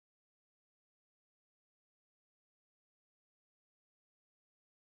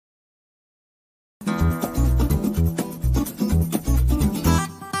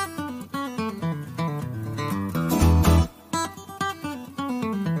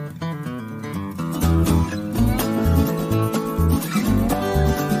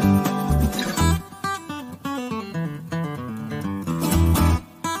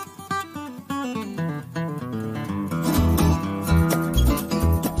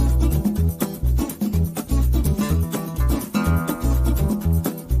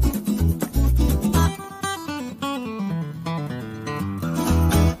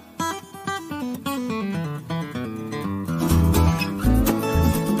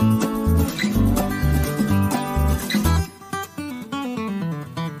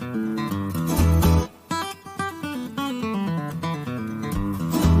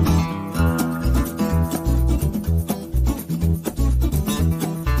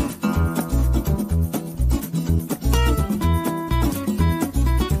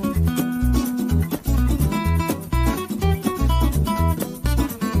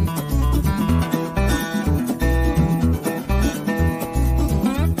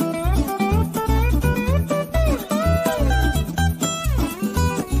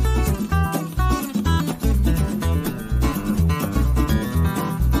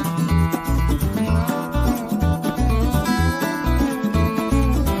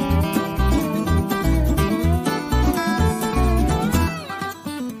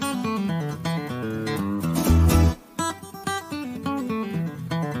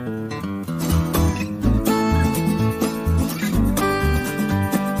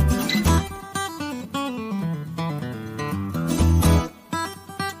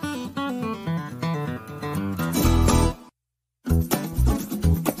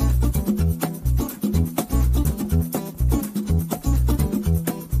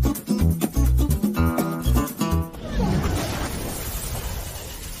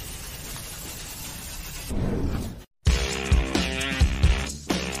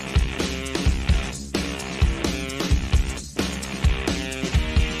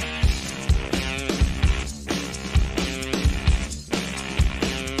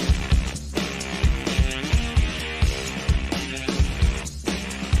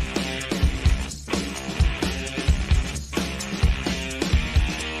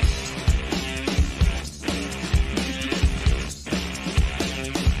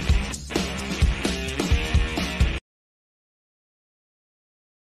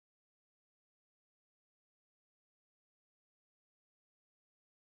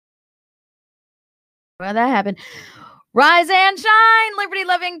Well, that happened. Rise and shine,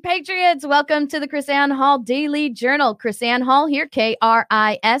 liberty-loving patriots. Welcome to the KrisAnne Hall Daily Journal. KrisAnne Hall here,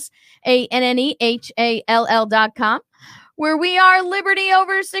 KrisAnnehall.com, where we are liberty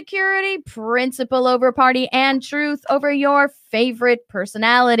over security, principle over party, and truth over your favorite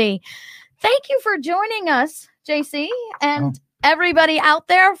personality. Thank you for joining us, JC, and everybody out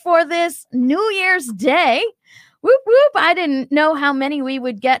there for this New Year's Day. Whoop, whoop. I didn't know how many we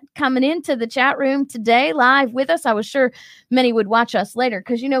would get coming into the chat room today live with us. I was sure many would watch us later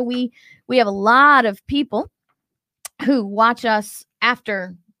because, we have a lot of people who watch us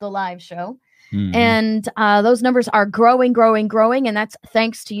after the live show. Mm-hmm. And those numbers are growing. And that's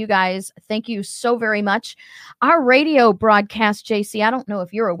thanks to you guys. Thank you so very much. Our radio broadcast, JC, I don't know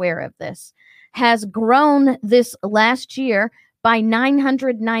if you're aware of this, has grown this last year by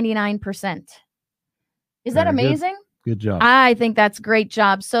 999%. Is that amazing? Good job. I think that's a great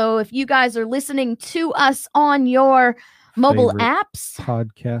job. So if you guys are listening to us on your mobile apps,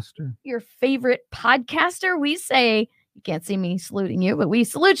 your favorite podcaster, we say, you can't see me saluting you, but we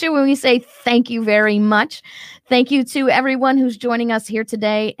salute you when we say thank you very much. Thank you to everyone who's joining us here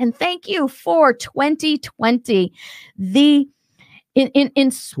today. And thank you for 2020. In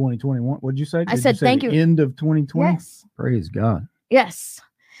 2021. What did you say? I said thank you. End of 2020? Yes. Praise God. Yes.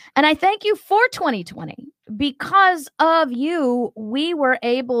 And I thank you for 2020. Because of you, we were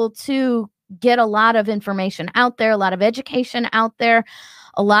able to get a lot of information out there, a lot of education out there,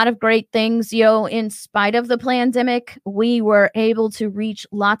 a lot of great things. In spite of the pandemic, we were able to reach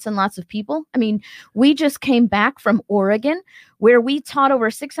lots and lots of people. I mean, we just came back from Oregon, where we taught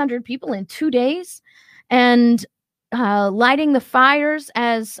over 600 people in 2 days. And lighting the fires,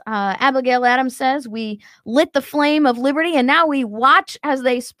 as Abigail Adams says, we lit the flame of liberty, and now we watch as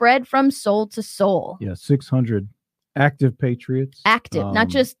they spread from soul to soul. Yeah, 600 active patriots. Active, not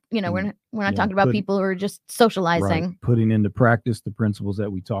just, we're not talking about people who are just socializing. Right, putting into practice the principles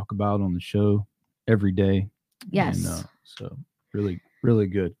that we talk about on the show every day. Yes. And, so really, really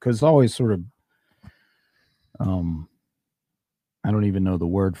good. Because it's always sort of, I don't even know the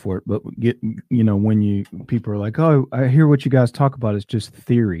word for it, but when people are like, oh, I hear what you guys talk about. It's just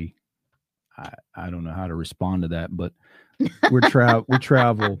theory. I don't know how to respond to that, but we're traveling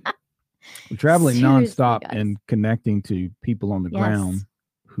nonstop and connecting to people on the ground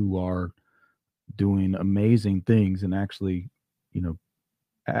who are doing amazing things and actually,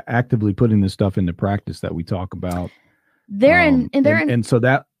 actively putting this stuff into practice that we talk about. And so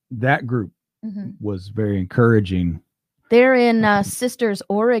that group was very encouraging. They're in Sisters,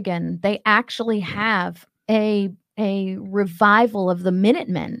 Oregon. They actually have a revival of the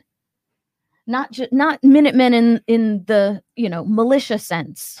Minutemen, not Minutemen in the militia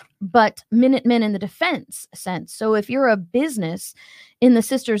sense, but Minutemen in the defense sense. So if you're a business in the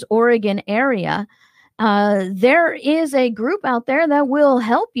Sisters, Oregon area, there is a group out there that will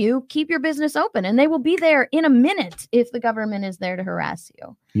help you keep your business open, and they will be there in a minute if the government is there to harass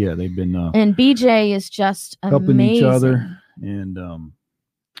you. Yeah, they've been and BJ is just helping amazing. Each other and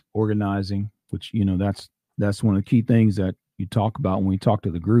organizing, which that's one of the key things that you talk about when we talk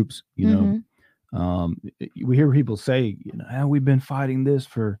to the groups. We hear people say, we've been fighting this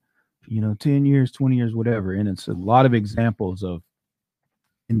for 10 years, 20 years, whatever, and it's a lot of examples of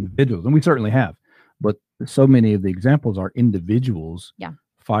individuals, and we certainly have. But so many of the examples are individuals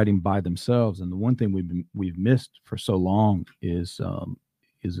fighting by themselves. And the one thing we've missed for so long is a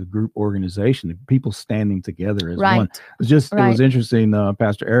group organization, people standing together as one. It was interesting.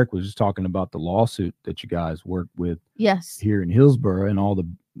 Pastor Eric was just talking about the lawsuit that you guys worked with here in Hillsborough, and all the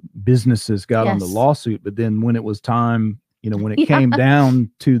businesses got on the lawsuit. But then when it was time, when it came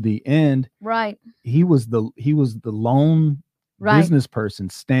down to the end, he was the lone business person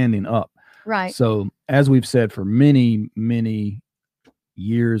standing up. Right. So as we've said for many, many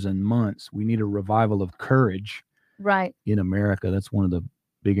years and months, we need a revival of courage in America. That's one of the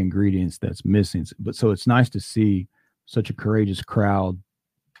big ingredients that's missing. But so it's nice to see such a courageous crowd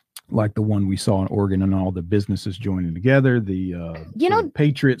like the one we saw in Oregon, and all the businesses joining together, the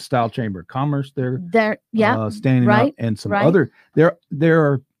Patriot Style Chamber of Commerce there standing up, and some other there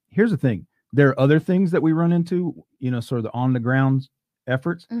are, here's the thing, there are other things that we run into, sort of the on the ground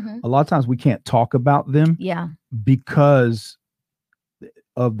efforts. A lot of times we can't talk about them because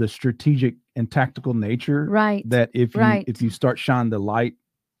of the strategic and tactical nature, that if you start shining the light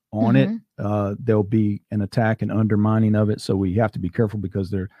on it, there'll be an attack and undermining of it. So we have to be careful, because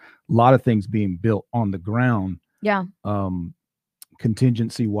there are a lot of things being built on the ground,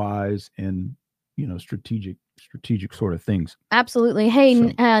 contingency wise, and strategic sort of things. Absolutely. Hey,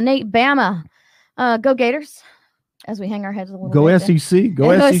 Nate Bama, go Gators. As we hang our heads a little Go bit. SEC.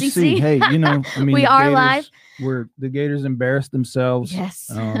 Go SEC. Hey, you know, I mean, we are Gators, live. Where the Gators embarrassed themselves. Yes.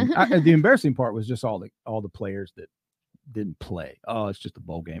 The embarrassing part was just all the players that didn't play. Oh, it's just a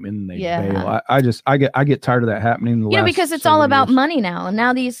bowl game, and they bail. I get tired of that happening. Because it's all about money now, and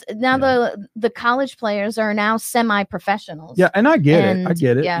now the college players are now semi-professionals. Yeah, and I get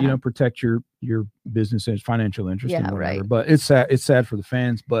it. Yeah. You know, protect your business and financial interest and whatever. Right. But it's sad. It's sad for the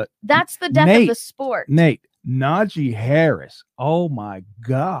fans. But that's the death of the sport. Nate, Najee Harris. Oh my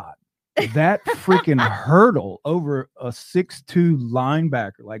God. That freaking hurdle over a 6'2"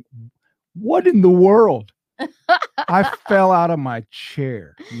 linebacker. Like, what in the world? I fell out of my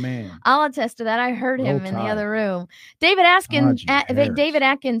chair, man. I'll attest to that. I heard him in the other room. David Atkins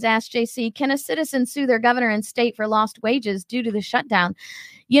asked JC, can a citizen sue their governor and state for lost wages due to the shutdown?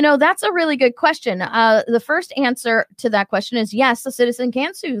 You know, that's a really good question. The first answer to that question is yes, a citizen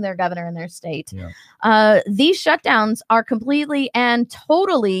can sue their governor and their state. Yeah. These shutdowns are completely and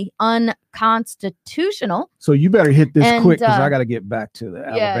totally unconstitutional. So you better hit this quick because I got to get back to the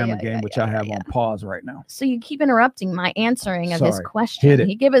Alabama game, which I have on pause right now. So you keep interrupting my answering of this question.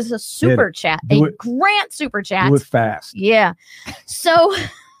 He gave us a super chat, grant super chat. Do it fast. Yeah. So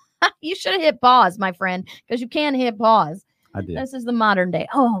you should have hit pause, my friend, because you can hit pause. I did. This is the modern day.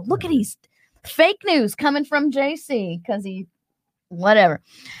 Oh, look at these fake news coming from JC because whatever.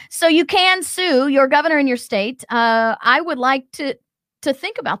 So you can sue your governor in your state. I would like to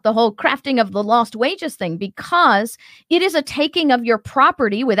think about the whole crafting of the lost wages thing because it is a taking of your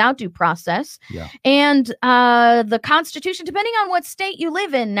property without due process. Yeah. And the Constitution, depending on what state you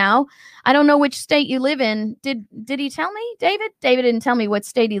live in now, I don't know which state you live in. Did he tell me, David? David didn't tell me what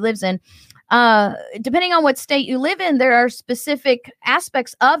state he lives in. Depending on what state you live in, there are specific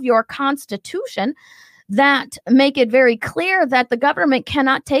aspects of your Constitution that make it very clear that the government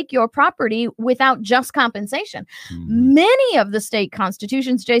cannot take your property without just compensation. Mm-hmm. Many of the state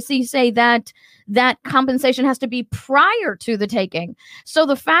constitutions, JC, say that compensation has to be prior to the taking. So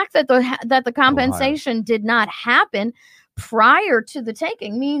the fact that the compensation did not happen prior to the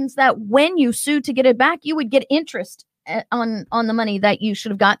taking means that when you sue to get it back, you would get interest on the money that you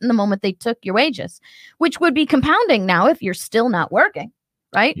should have gotten the moment they took your wages, which would be compounding now if you're still not working,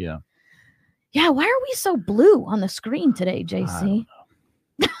 right? Yeah. Yeah, why are we so blue on the screen today, JC?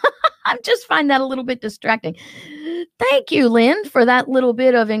 I just find that a little bit distracting. Thank you, Lynn, for that little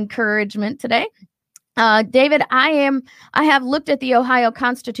bit of encouragement today. David, I have looked at the Ohio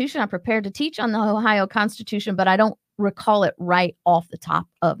Constitution. I'm prepared to teach on the Ohio Constitution, but I don't recall it right off the top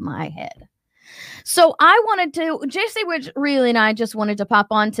of my head. So JC Widge really and I just wanted to pop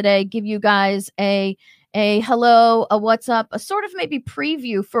on today, give you guys a hello, a what's up, a sort of maybe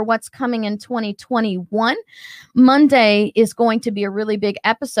preview for what's coming in 2021. Monday is going to be a really big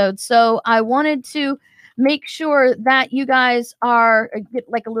episode. So I wanted to make sure that you guys get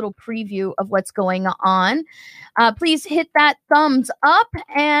like a little preview of what's going on. Please hit that thumbs up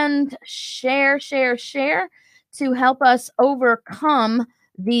and share to help us overcome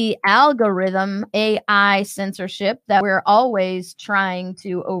the algorithm AI censorship that we're always trying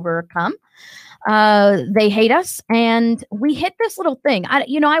to overcome. They hate us, and we hit this little thing.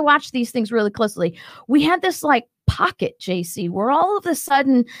 I watch these things really closely. We had this like pocket, JC, where all of a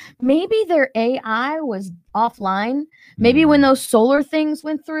sudden maybe their AI was offline. Maybe when those solar things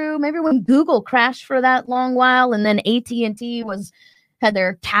went through. Maybe when Google crashed for that long while, and then AT&T had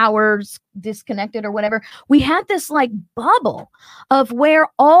their towers disconnected or whatever. We had this like bubble of where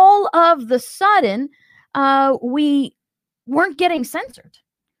all of the sudden we weren't getting censored.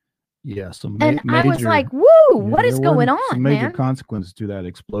 Yeah, I was like, "Woo! What is going on, some major man?" consequences to that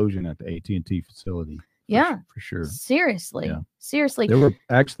explosion at the AT&T facility. For sure. Seriously. There were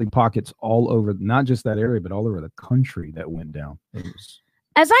actually pockets all over, not just that area, but all over the country that went down.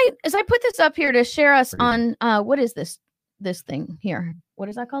 As I put this up here to share us on what is this thing here? What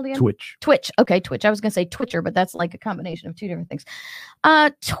is that called again? Twitch. Okay, Twitch. I was going to say Twitcher, but that's like a combination of two different things.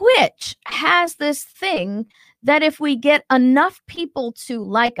 Twitch has this thing that if we get enough people to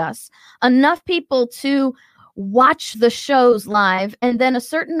like us, enough people to watch the shows live, and then a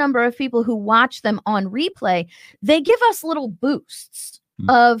certain number of people who watch them on replay, they give us little boosts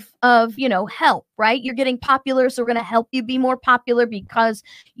of help, right? You're getting popular, so we're going to help you be more popular because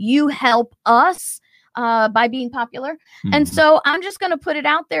you help us by being popular. And so I'm just going to put it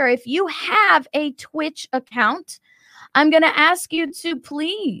out there. If you have a Twitch account, I'm going to ask you to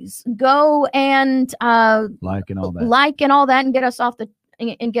please go and like and all that and get us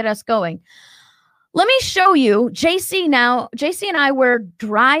and get us going. Let me show you JC now. JC and I were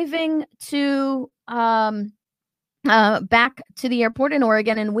driving to back to the airport in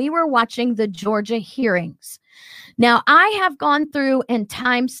Oregon, and we were watching the Georgia hearings. Now, I have gone through and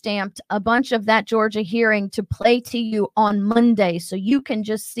time-stamped a bunch of that Georgia hearing to play to you on Monday, so you can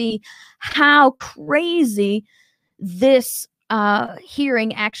just see how crazy this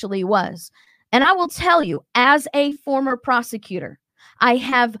hearing actually was. And I will tell you, as a former prosecutor, I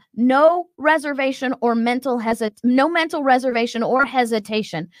have no reservation or mental reservation or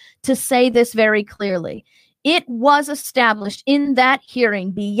hesitation to say this very clearly. It was established in that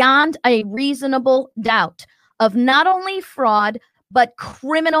hearing beyond a reasonable doubt of not only fraud, but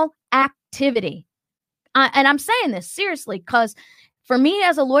criminal activity. And I'm saying this seriously because for me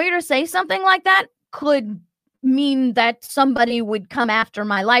as a lawyer to say something like that could mean that somebody would come after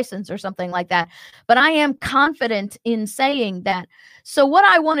my license or something like that. But I am confident in saying that. So what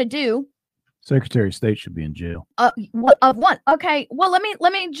I want to do. Secretary of State should be in jail. What? Okay. Well, let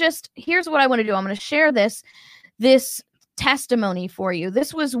me just, here's what I want to do. I'm going to share this testimony for you.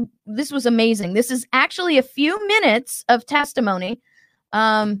 This was amazing. This is actually a few minutes of testimony.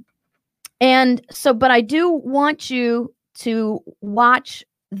 But I do want you to watch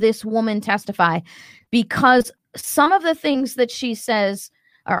this woman testify, because some of the things that she says,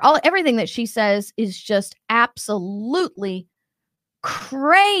 or everything that she says, is just absolutely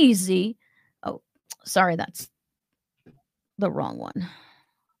crazy. Oh, sorry, that's the wrong one.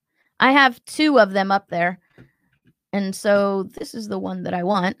 I have two of them up there. And so this is the one that I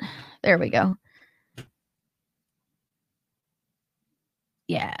want. There we go.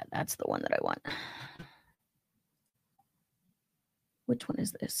 Yeah, that's the one that I want. Which one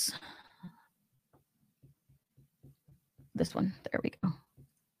is this? This one. There we go.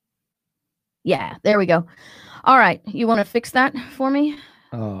 Yeah, there we go. All right. You want to fix that for me?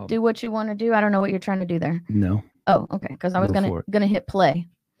 Do what you want to do. I don't know what you're trying to do there. No. Oh, okay. Because I was gonna hit play.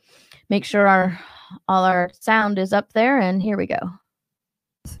 Make sure all our sound is up there, and here we go.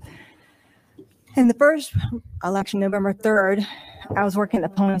 In the first election, November 3rd, I was working at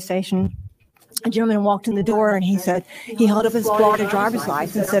the polling station. A gentleman walked in the door and he held up his Florida driver's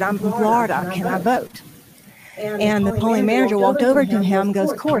license and said, "I'm from Florida, can I vote?" And the polling manager walked over to him and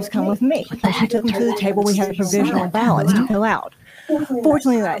goes, "Of course, come with me." And she took him to the table. We had provisional ballots to fill out.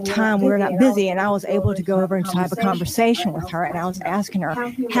 Fortunately, at that time, we were not busy, and I was able to go over and have a conversation with her, and I was asking her,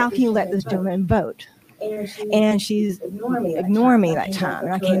 "How can you let this gentleman vote?" And she's ignoring me that time.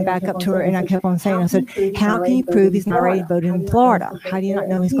 And I came back up to her and I kept on saying, I said, "How can you prove he's not ready to vote in Florida? How do you not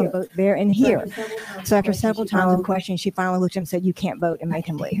know he's going to vote there and here?" So after several times of questioning, she finally looked at him and said, "You can't vote," and made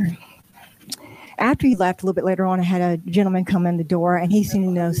him leave. After he left, a little bit later on, I had a gentleman come in the door, and he seemed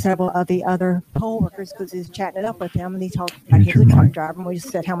to know several of the other poll workers because he was chatting it up with them, and he talked about he was a truck driver, and we just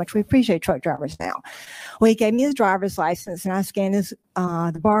said how much we appreciate truck drivers now. Well, he gave me his driver's license, and I scanned his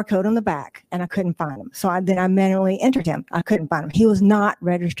the barcode on the back, and I couldn't find him. So I manually entered him. I couldn't find him. He was not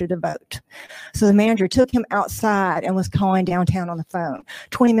registered to vote. So the manager took him outside and was calling downtown on the phone.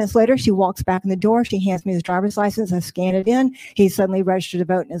 20 minutes later, she walks back in the door. She hands me his driver's license. I scan it in. He's suddenly registered to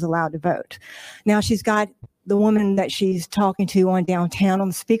vote and is allowed to vote. Now she's got the woman that she's talking to on downtown on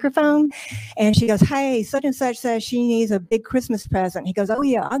the speakerphone, and she goes, "Hey, such and such says she needs a big Christmas present." He goes, "Oh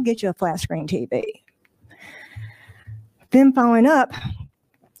yeah, I'll get you a flat screen TV." Then following up,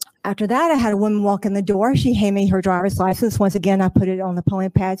 after that, I had a woman walk in the door. She handed me her driver's license. Once again, I put it on the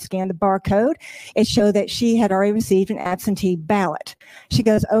polling pad, scanned the barcode. It showed that she had already received an absentee ballot. She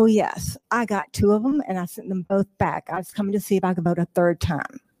goes, "Oh yes, I got 2 of them, and I sent them both back. I was coming to see if I could vote a 3rd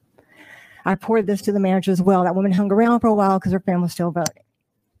time." I reported this to the manager as well. That woman hung around for a while because her family was still voting.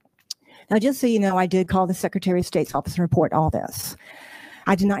 Now, just so you know, I did call the Secretary of State's office and report all this.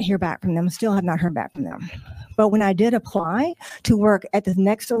 I did not hear back from them. Still have not heard back from them. But when I did apply to work at the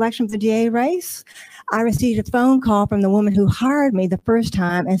next election for the DA race, I received a phone call from the woman who hired me the first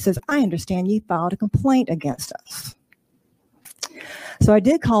time and says, "I understand you filed a complaint against us." So I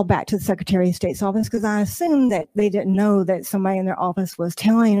did call back to the Secretary of State's office because I assumed that they didn't know that somebody in their office was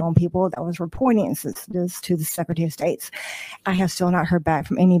telling on people that was reporting instances to the Secretary of State's. I have still not heard back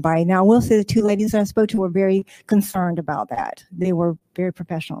from anybody. Now, I will say the 2 ladies that I spoke to were very concerned about that. They were very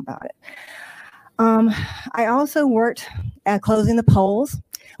professional about it. I also worked at closing the polls.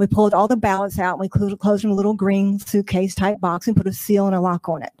 We pulled all the ballots out, and we closed them in a little green suitcase type box and put a seal and a lock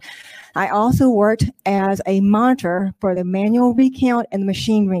on it. I also worked as a monitor for the manual recount and the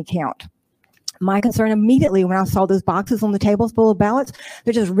machine recount. My concern immediately when I saw those boxes on the tables full of ballots,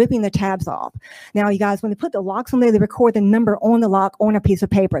 they're just ripping the tabs off. Now, you guys, when they put the locks on there, they record the number on the lock on a piece of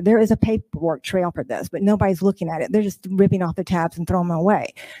paper. There is a paperwork trail for this, but nobody's looking at it. They're just ripping off the tabs and throwing them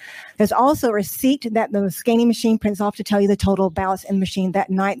away. There's also a receipt that the scanning machine prints off to tell you the total ballots in the machine that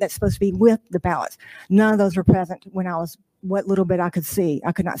night that's supposed to be with the ballots. None of those were present when what little bit I could see.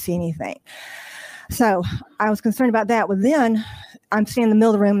 I could not see anything. So I was concerned about that. Well, then I'm standing in the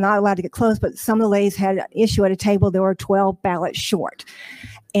middle of the room, not allowed to get close, but some of the ladies had an issue at a table. There were 12 ballots short.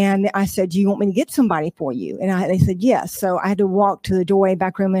 And I said, do you want me to get somebody for you? And they said, yes. So I had to walk to the doorway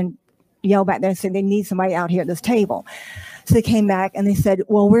back room and yell back there and say, they need somebody out here at this table. So they came back and they said,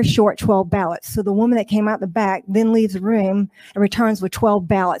 well, we're short 12 ballots. So the woman that came out the back then leaves the room and returns with 12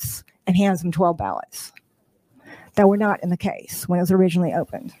 ballots and hands them 12 ballots that were not in the case when it was originally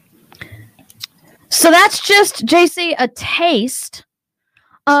opened. So that's just, JC, a taste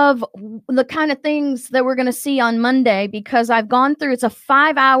of the kind of things that we're going to see on Monday, because I've gone through, it's a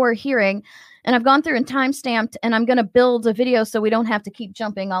 5-hour hearing, and I've gone through and time-stamped, and I'm going to build a video so we don't have to keep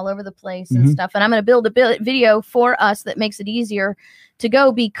jumping all over the place and stuff. And I'm going to build a video for us that makes it easier to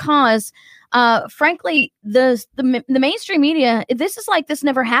go, because frankly, the mainstream media, this is like this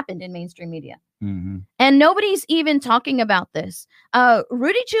never happened in mainstream media. And nobody's even talking about this.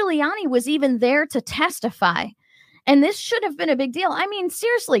 Rudy Giuliani was even there to testify. And this should have been a big deal. I mean,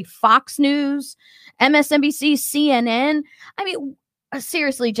 seriously, Fox News, MSNBC, CNN. I mean,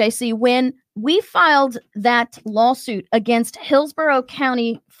 seriously, JC, when we filed that lawsuit against Hillsborough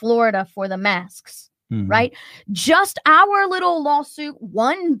County, Florida for the masks, right? Just our little lawsuit,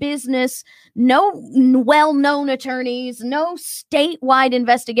 one business, no well-known attorneys, no statewide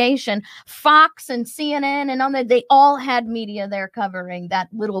investigation. Fox and CNN and on that, they all had media there covering that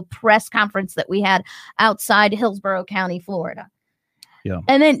little press conference that we had outside Hillsborough County, Florida. Yeah.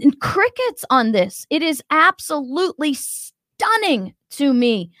 And then crickets on this. It is absolutely stunning to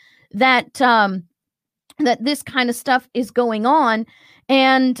me that that this kind of stuff is going on.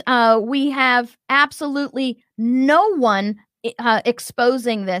 And we have absolutely no one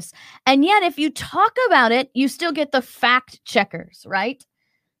exposing this. And yet, if you talk about it, you still get the fact checkers, right?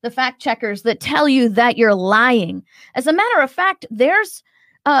 The fact checkers that tell you that you're lying. As a matter of fact, there's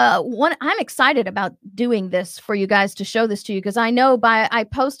one, I'm excited about doing this for you guys, to show this to you, because I know I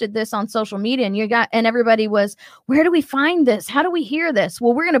posted this on social media and everybody was, where do we find this? How do we hear this?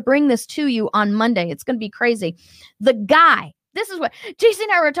 Well, we're going to bring this to you on Monday. It's going to be crazy. The guy, this is what Jason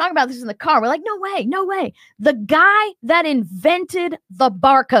and I were talking about this in the car. We're like, no way. The guy that invented the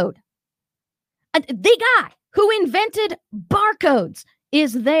barcode, the guy who invented barcodes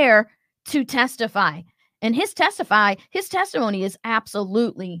is there to testify. And his testimony is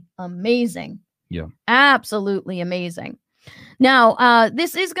absolutely amazing. Yeah. Absolutely amazing. Now,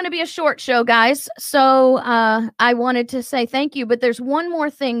 this is going to be a short show, guys. So I wanted to say thank you. But there's one more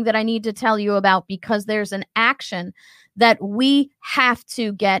thing that I need to tell you about, because there's an action that we have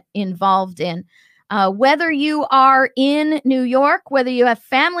to get involved in. Whether you are in New York, whether you have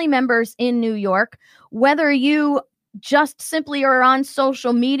family members in New York, whether you just simply are on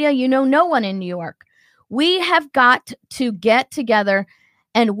social media, you know no one in New York. We have got to get together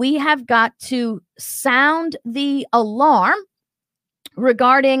and we have got to sound the alarm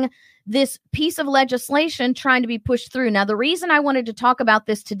regarding this piece of legislation trying to be pushed through. Now, the reason I wanted to talk about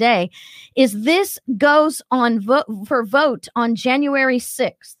this today is this goes on for vote on January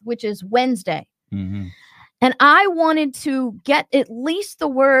 6th, which is Wednesday. And I wanted to get at least the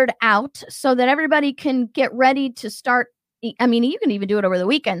word out so that everybody can get ready to start. I mean, you can even do it over the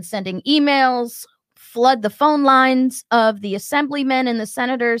weekend, sending emails, flood the phone lines of the assemblymen and the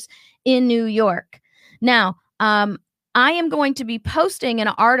senators in New York. Now, I am going to be posting an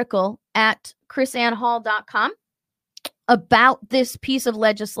article at chrisannhall.com about this piece of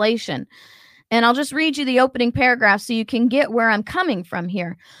legislation. And I'll just read you the opening paragraph so you can get where I'm coming from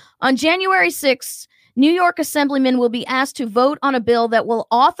here. On January 6th, New York assemblymen will be asked to vote on a bill that will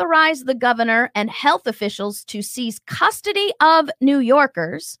authorize the governor and health officials to seize custody of New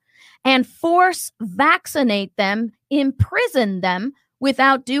Yorkers and force vaccinate them, imprison them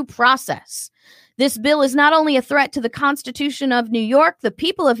without due process. This bill is not only a threat to the Constitution of New York, the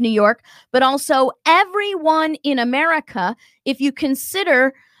people of New York, but also everyone in America, if you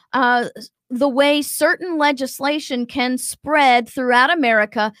consider the way certain legislation can spread throughout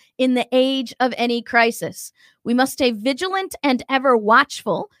America in the age of any crisis. We must stay vigilant and ever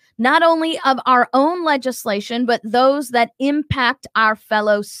watchful, not only of our own legislation, but those that impact our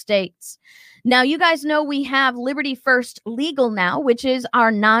fellow states. Now, you guys know we have Liberty First Legal now, which is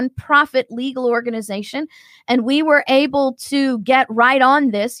our nonprofit legal organization. And we were able to get right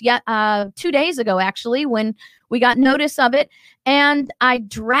on this 2 days ago, actually, when we got notice of it. And I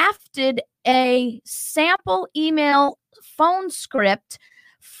drafted a sample email phone script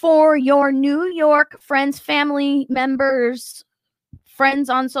for your New York friends, family members, friends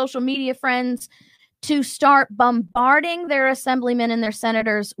on social media, friends, to start bombarding their assemblymen and their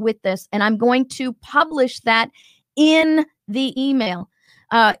senators with this. And I'm going to publish that in the email.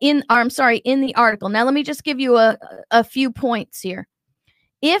 in the article. Now, let me just give you a few points here.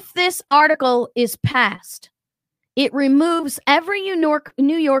 If this article is passed, it removes every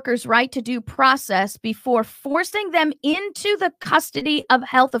New Yorker's right to due process before forcing them into the custody of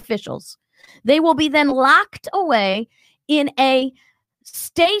health officials. They will be then locked away in a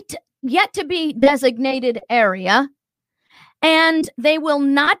state yet to be designated area, and they will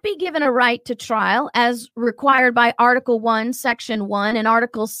not be given a right to trial as required by Article 1, Section 1 and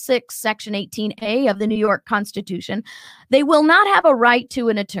Article 6, Section 18A of the New York Constitution. They will not have a right to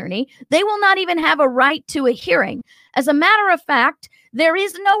an attorney. They will not even have a right to a hearing. As a matter of fact, there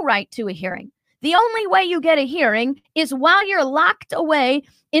is no right to a hearing. The only way you get a hearing is while you're locked away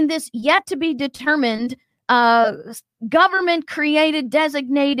in this yet to be determined government created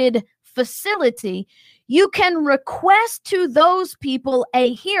designated facility. You can request to those people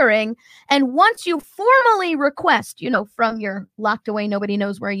a hearing. And once you formally request, from your locked away, nobody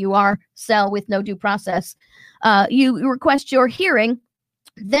knows where you are cell with no due process, you request your hearing,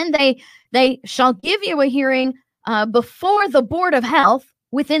 then they shall give you a hearing before the Board of Health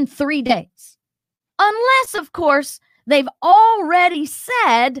within 3 days. Unless, of course, they've already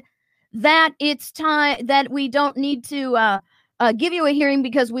said that it's time that we don't need to give you a hearing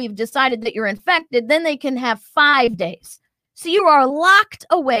because we've decided that you're infected, then they can have 5 days. So you are locked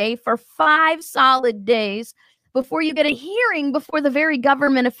away for 5 solid days before you get a hearing before the very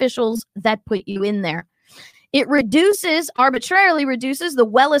government officials that put you in there. It arbitrarily reduces the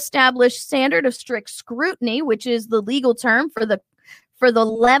well-established standard of strict scrutiny, which is the legal term for the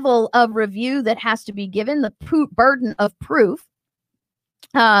level of review that has to be given, the burden of proof,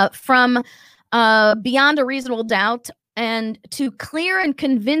 from beyond a reasonable doubt and to clear and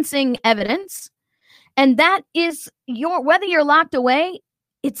convincing evidence. And that is whether you're locked away,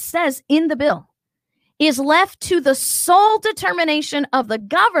 it says in the bill, is left to the sole determination of the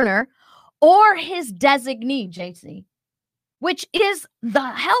governor or his designee, JC, which is the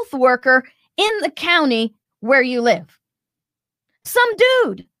health worker in the county where you live. Some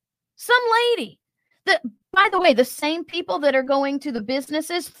dude, some lady. By the way, the same people that are going to the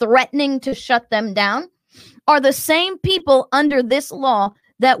businesses threatening to shut them down are the same people under this law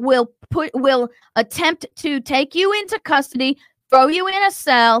that will attempt to take you into custody, throw you in a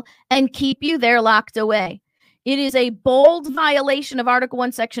cell, and keep you there locked away. It is a bold violation of Article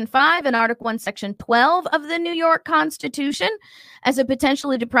 1, Section 5 and Article 1, Section 12 of the New York Constitution, as it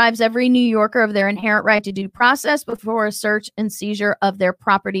potentially deprives every New Yorker of their inherent right to due process before a search and seizure of their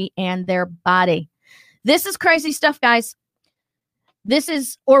property and their body. This is crazy stuff, guys. This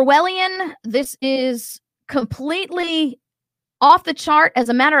is Orwellian. This is completely off the chart. As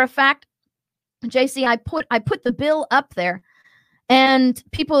a matter of fact, JC, I put the bill up there, and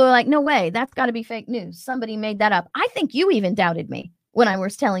people are like, no way, that's got to be fake news. Somebody made that up. I think you even doubted me when I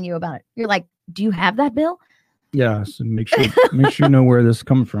was telling you about it. You're like, do you have that bill? Yeah, so make sure you know where this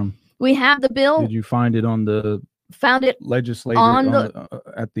comes from. We have the bill. Did you find it on the legislature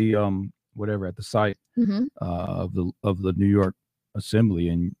at the site of the New York Assembly?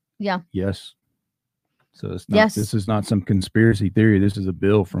 And yes. So it's not. This is not some conspiracy theory. This is a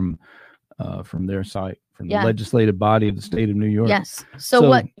bill from their site, from the legislative body of the state of New York. Yes. So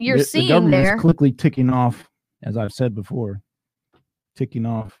what you're seeing the government there is quickly ticking off, as I've said before, ticking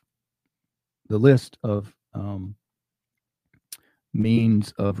off the list of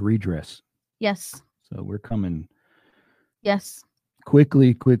means of redress. Yes. So we're coming. Yes.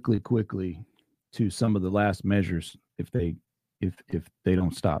 Quickly to some of the last measures if they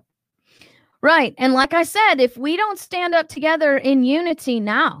don't stop. Right. And like I said, if we don't stand up together in unity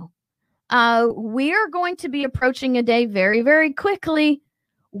now, we're going to be approaching a day very, very quickly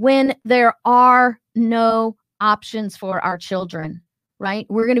when there are no options for our children, right?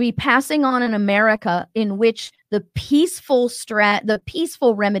 We're going to be passing on an America in which the peaceful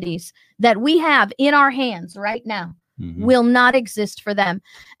remedies that we have in our hands right now will not exist for them.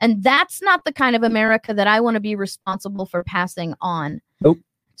 And that's not the kind of America that I want to be responsible for passing on. Nope.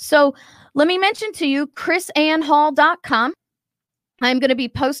 So let me mention to you, chrisannhall.com. I'm going to be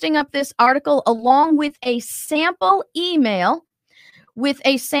posting up this article along with a sample email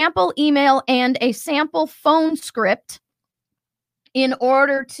and a sample phone script in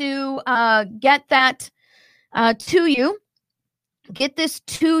order to get that to you. Get this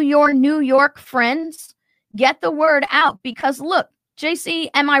to your New York friends. Get the word out, because look, JC,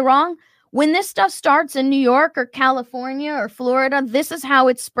 am I wrong? When this stuff starts in New York or California or Florida, this is how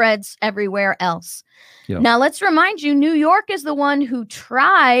it spreads everywhere else. Yep. Now, let's remind you, New York is the one who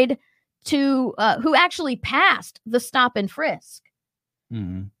who actually passed the stop and frisk.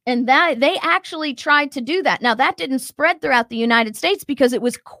 Mhm. And that they actually tried to do that. Now, that didn't spread throughout the United States because it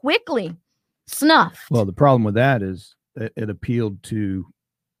was quickly snuffed. Well, the problem with that is it appealed to,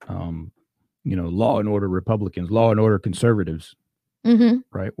 law and order Republicans, law and order conservatives,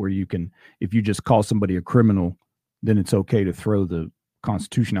 right? Where you can, if you just call somebody a criminal, then it's okay to throw the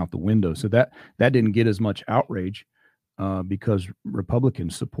Constitution out the window. So that didn't get as much outrage because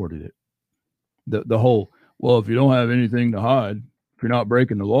Republicans supported it. The whole, well, if you don't have anything to hide, if you're not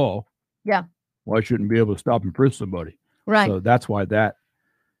breaking the law, yeah, why shouldn't be able to stop and frisk somebody? Right. So that's why that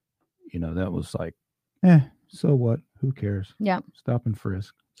was like, so what? Who cares? Yeah. Stop and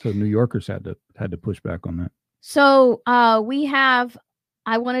frisk. So New Yorkers had to push back on that. So I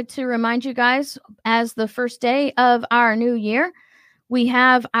wanted to remind you guys, as the first day of our new year, we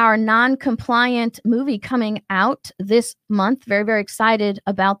have our non-compliant movie coming out this month. Very, very excited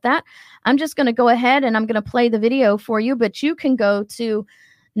about that. I'm just going to go ahead and I'm going to play the video for you, but you can go to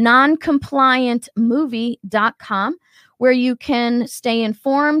noncompliantmovie.com where you can stay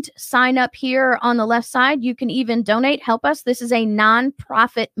informed, sign up here on the left side. You can even donate, help us. This is a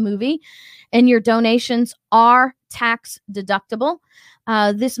nonprofit movie, and your donations are tax deductible.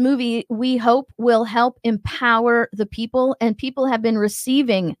 This movie, we hope, will help empower the people, and people have been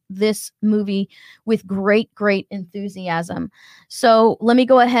receiving this movie with great, great enthusiasm. So let me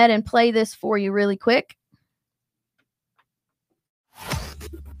go ahead and play this for you really quick.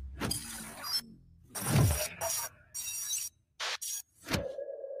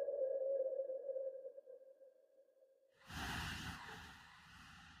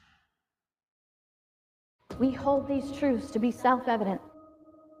 We hold these truths to be self-evident,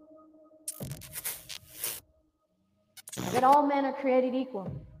 that all men are created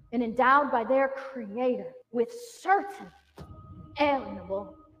equal and endowed by their Creator with certain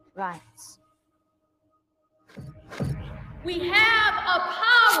alienable rights. We have a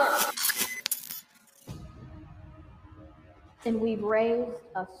power, and we've raised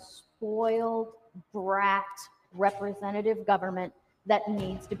a spoiled brat representative government that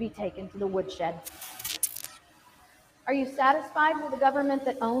needs to be taken to the woodshed. Are you satisfied with a government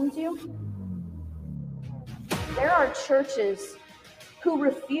that owns you? There are churches who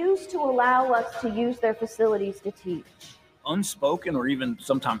refuse to allow us to use their facilities to teach. Unspoken or even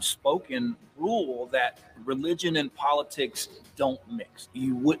sometimes spoken rule that religion and politics don't mix.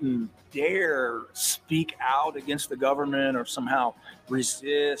 You wouldn't dare speak out against the government or somehow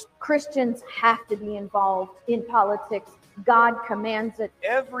resist. Christians have to be involved in politics. God commands it.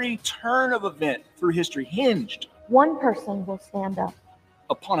 Every turn of event through history hinged One person will stand up,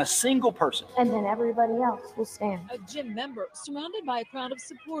 upon a single person. and then everybody else will stand. A gym member, surrounded by a crowd of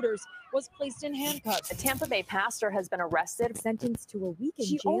supporters, was placed in handcuffs. A Tampa Bay pastor has been arrested. Sentenced to a week in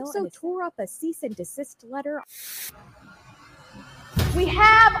She jail. also and tore up a cease and desist letter. We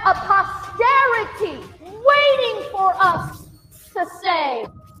have a posterity waiting for us to say,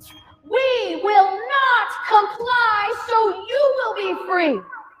 we will not comply, so you will be free.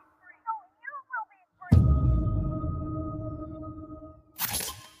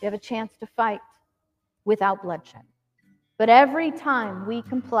 You have a chance to fight without bloodshed. But every time we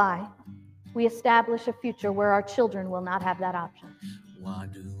comply, we establish a future where our children will not have that option.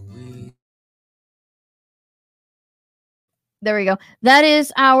 There we go. That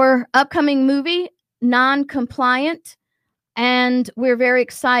is our upcoming movie, Non-Compliant, and we're very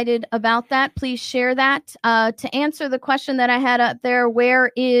excited about that. Please share that. To answer the question that I had up there,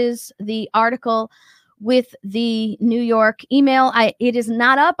 where is the article with the New York email? It is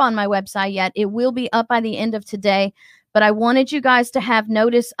not up on my website yet. It will be up by the end of today, but I wanted you guys to have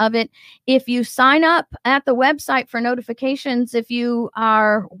notice of it. If you sign up at the website for notifications, if you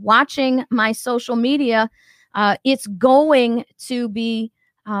are watching my social media, it's going to be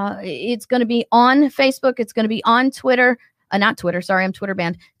on Facebook. It's going to be on Twitter. Not Twitter. Sorry, I'm Twitter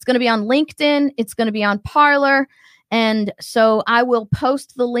banned. It's going to be on LinkedIn. It's going to be on Parler. And so I will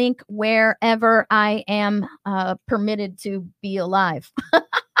post the link wherever I am permitted to be alive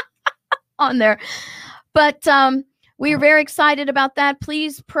on there. But we are very excited about that.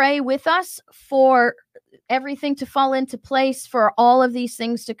 Please pray with us for everything to fall into place, for all of these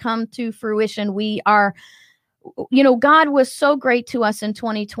things to come to fruition. We are, God was so great to us in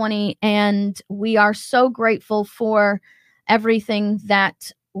 2020, and we are so grateful for everything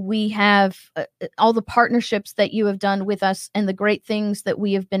that we have, all the partnerships that you have done with us and the great things that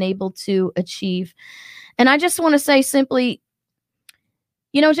we have been able to achieve. And I just want to say simply,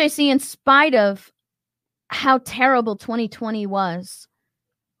 JC, in spite of how terrible 2020 was,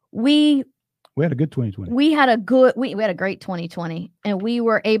 we had a good 2020. We had a great 2020, and we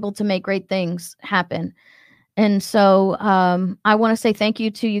were able to make great things happen. And so I want to say thank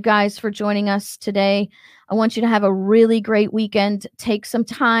you to you guys for joining us today. I want you to have a really great weekend. Take some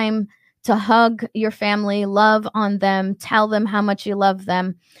time to hug your family, love on them, tell them how much you love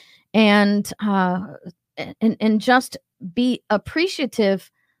them, and just be appreciative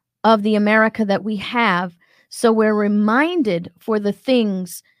of the America that we have, so we're reminded for the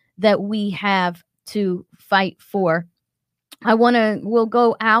things that we have to fight for. We'll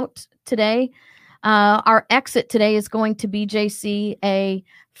go out today. Our exit today is going to be, JC, a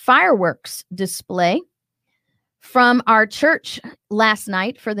fireworks display from our church last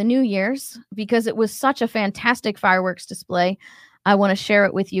night for the New Year's, because it was such a fantastic fireworks display. I want to share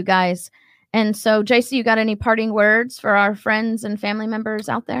it with you guys. And so, JC, you got any parting words for our friends and family members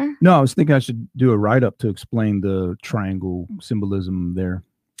out there? No, I was thinking I should do a write-up to explain the triangle symbolism there.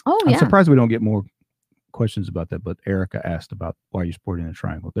 Oh, I'm yeah. surprised we don't get more questions about that, but Erica asked about why you're sporting a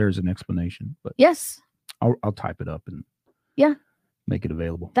triangle. There's an explanation, but Yes, I'll type it up and make it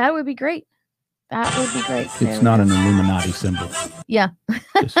available. that would be great. That would be great. It's not an Illuminati symbol. Yeah.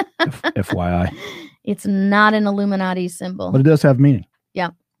 Just FYI. It's not an Illuminati symbol. But it does have meaning.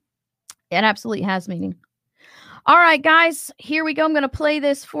 It absolutely has meaning. All right, guys, here we go. I'm going to play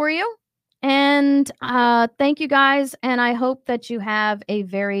this for you. And thank you, guys. And I hope that you have a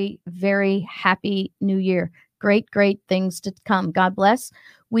very, very happy new year. Great, great things to come. God bless.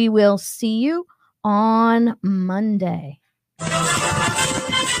 We will see you on Monday.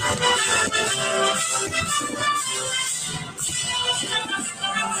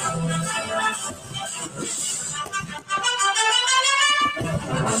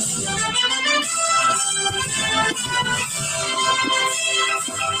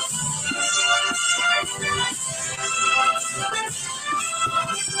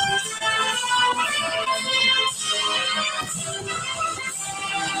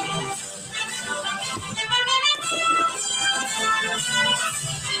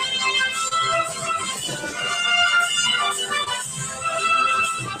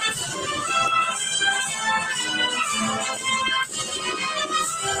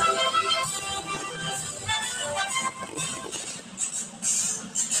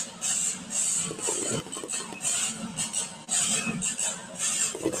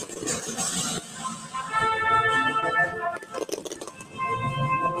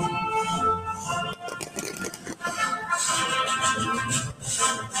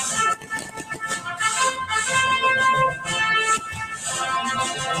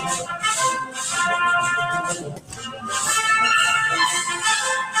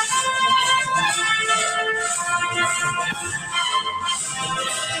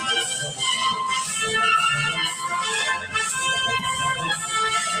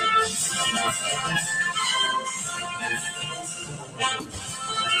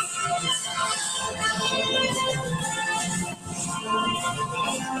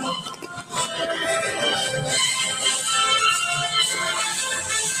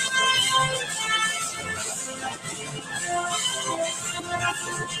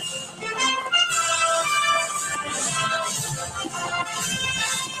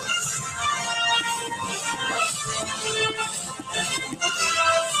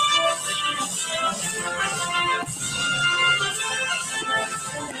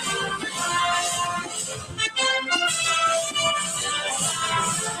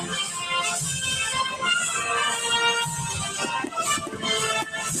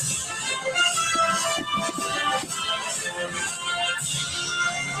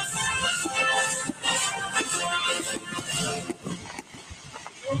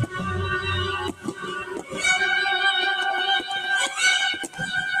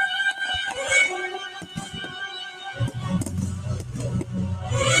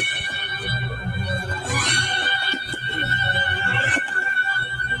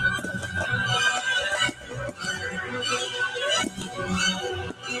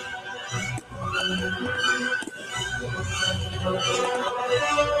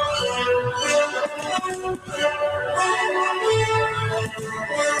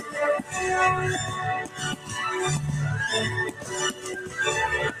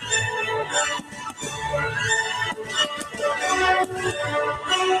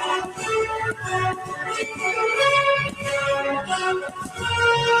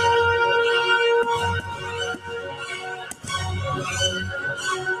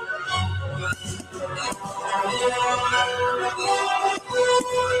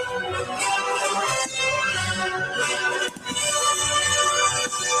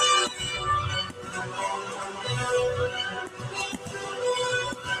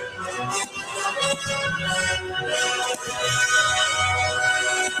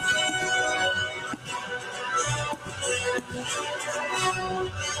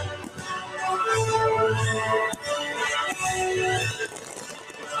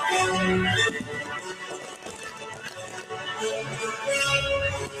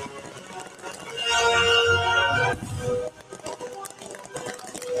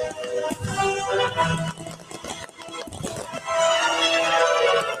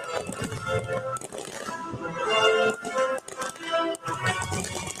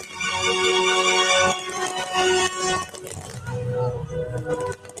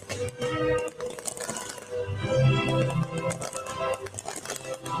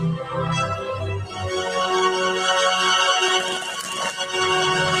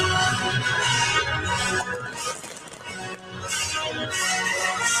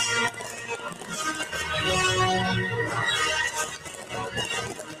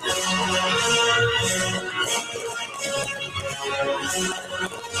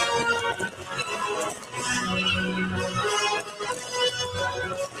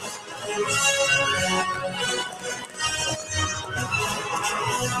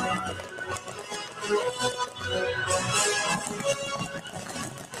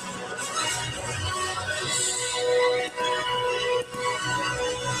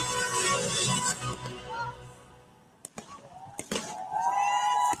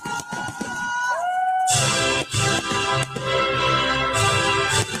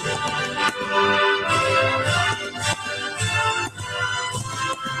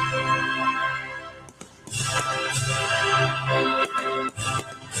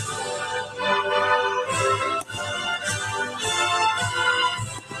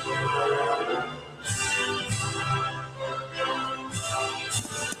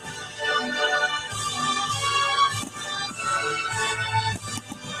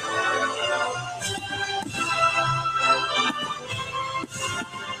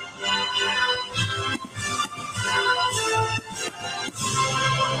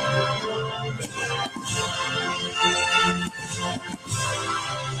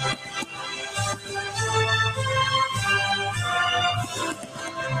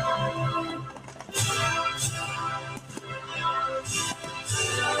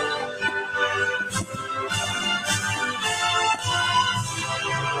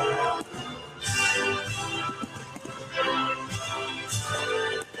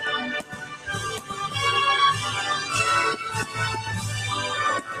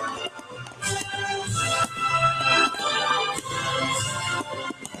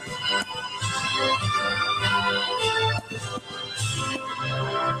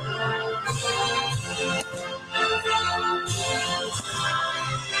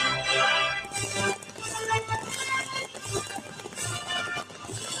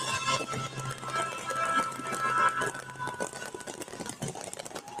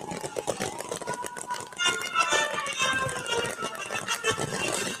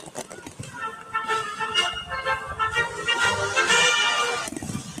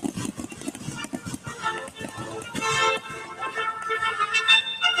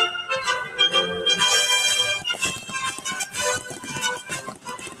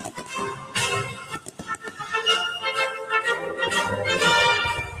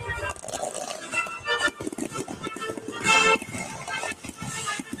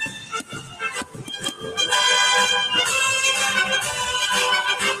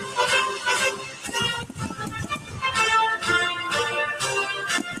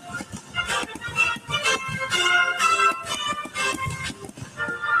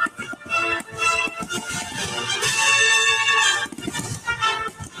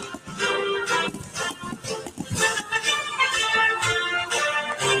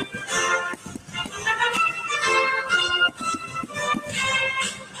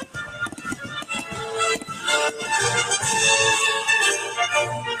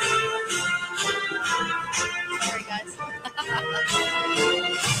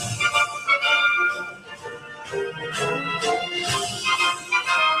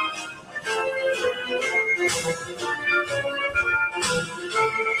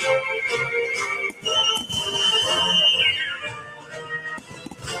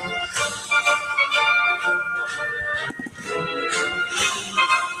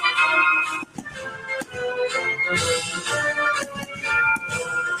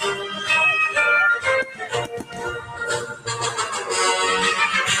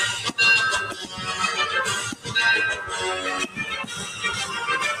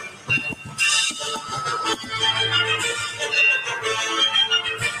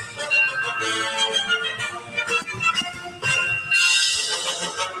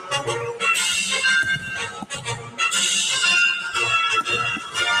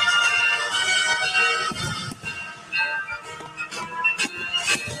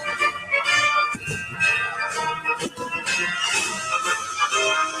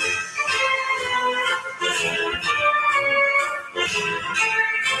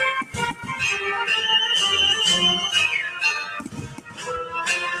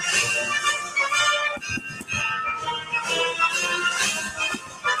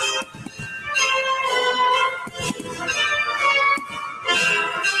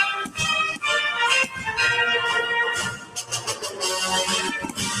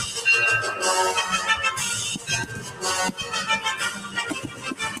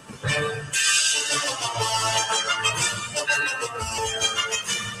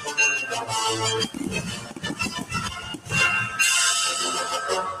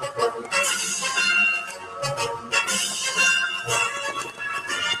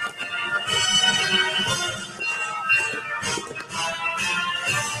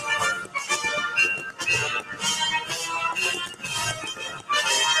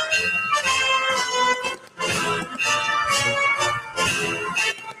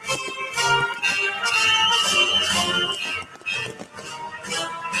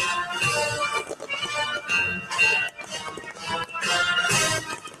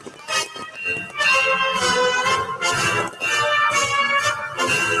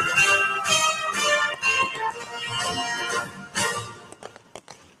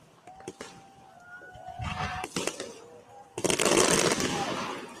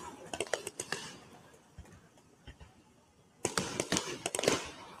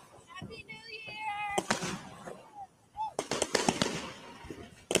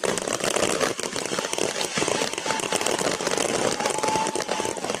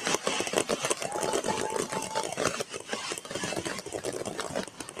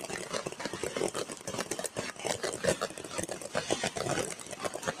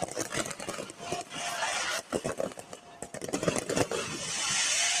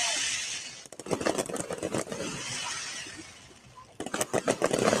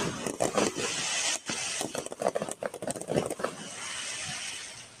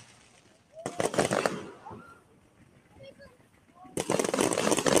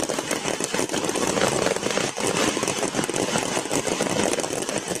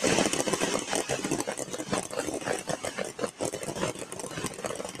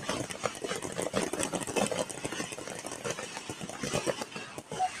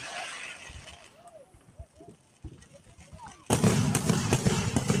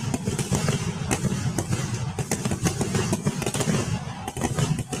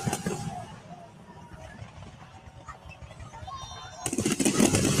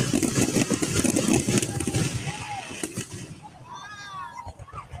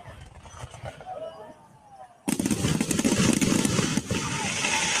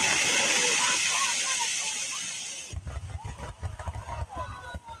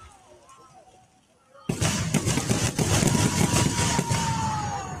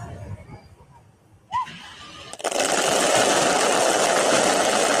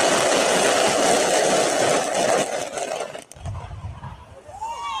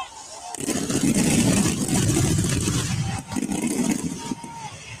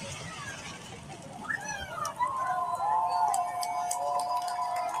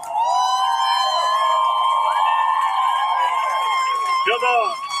 Come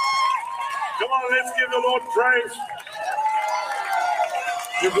on. Come on, let's give the Lord praise.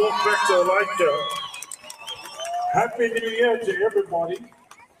 You walk back to the light there. Happy New Year to everybody.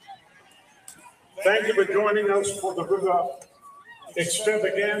 Thank you for joining us for the River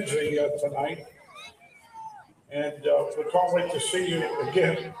Extravaganza here tonight. And we can't wait to see you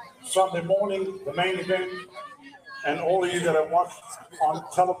again Sunday morning, the main event. And all of you that have watched on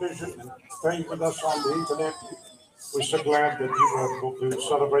television and staying with us on the internet, we're so glad that you were able to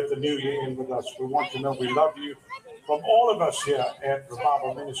celebrate the new year in with us. We want to know we love you. From all of us here at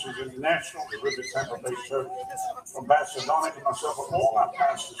Revival Ministries International, the River Tampa Bay Church, from Pastor Dominic and myself, and all our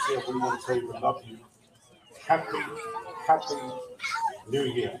pastors here, we want to say we love you. Happy New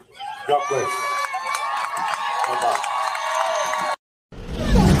Year. God bless you. Bye-bye.